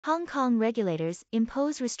Hong Kong regulators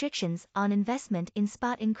impose restrictions on investment in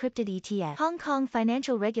spot encrypted ETFs. Hong Kong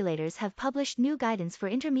financial regulators have published new guidance for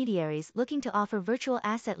intermediaries looking to offer virtual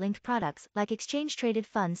asset-linked products like exchange-traded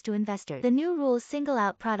funds to investors. The new rules single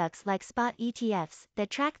out products like spot ETFs that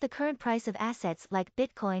track the current price of assets like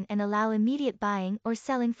Bitcoin and allow immediate buying or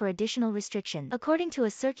selling for additional restrictions. According to a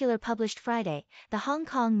circular published Friday, the Hong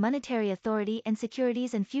Kong Monetary Authority and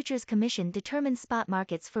Securities and Futures Commission determined spot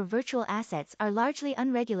markets for virtual assets are largely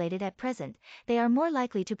unregulated at present. They are more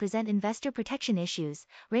likely to present investor protection issues,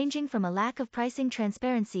 ranging from a lack of pricing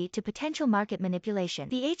transparency to potential market manipulation.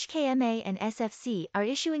 The HKMA and SFC are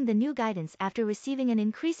issuing the new guidance after receiving an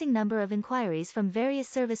increasing number of inquiries from various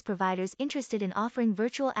service providers interested in offering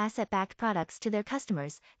virtual asset-backed products to their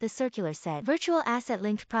customers, the circular said. Virtual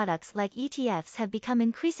asset-linked products like ETFs have become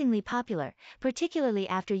increasingly popular, particularly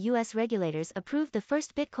after U.S. regulators approved the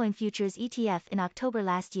first Bitcoin futures ETF in October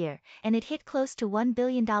last year, and it hit close to $1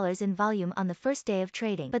 billion in volume on the first day of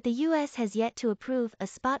trading. But the U.S. has yet to approve a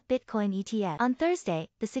spot Bitcoin ETF. On Thursday,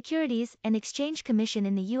 the Securities and Exchange Commission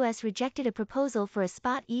in the U.S. rejected a proposal for a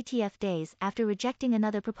spot ETF days after rejecting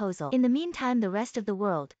another proposal. In the meantime, the rest of the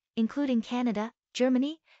world, including Canada,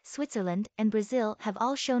 Germany, Switzerland, and Brazil have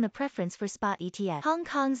all shown a preference for spot ETFs. Hong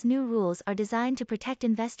Kong's new rules are designed to protect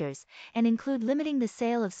investors and include limiting the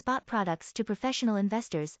sale of spot products to professional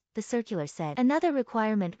investors, the circular said. Another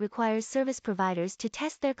requirement requires service providers to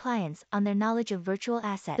test their clients on their knowledge of virtual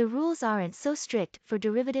assets. The rules aren't so strict for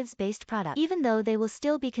derivatives-based products. Even though they will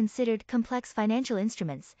still be considered complex financial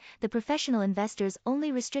instruments, the professional investors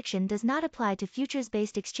only restriction does not apply to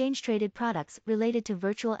futures-based exchange-traded products related to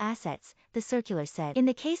virtual assets, the circular said. In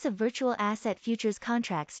the case of virtual asset futures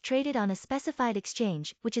contracts traded on a specified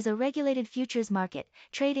exchange, which is a regulated futures market,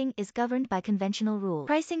 trading is governed by conventional rules.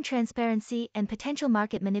 Pricing transparency and potential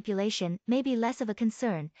market manipulation may be less of a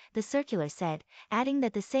concern, the circular said, adding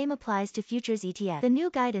that the same applies to futures ETF. The new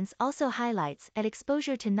guidance also highlights that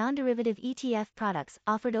exposure to non-derivative ETF products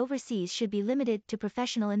offered overseas should be limited to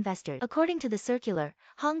professional investors. According to the circular,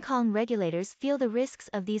 Hong Kong regulators feel the risks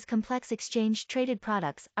of these complex exchange-traded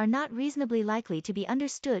products are not reasonably likely to be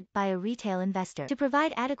understood by a retail investor. To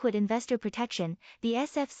provide adequate investor protection, the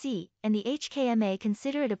SFC and the HKMA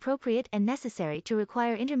consider it appropriate and necessary to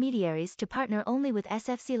require intermediaries to partner only with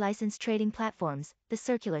SFC-licensed trading platforms, the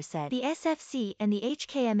circular said. The SFC and the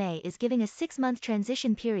HKMA is giving a 6-month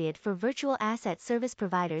transition period for virtual asset service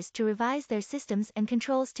providers to revise their systems and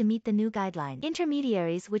controls to meet the new guideline.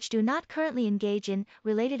 Intermediaries which do not currently engage in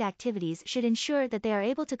related activities should ensure that they are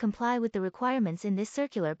able to comply with the requirements in this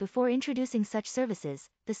circular before introducing such services,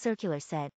 the circular said.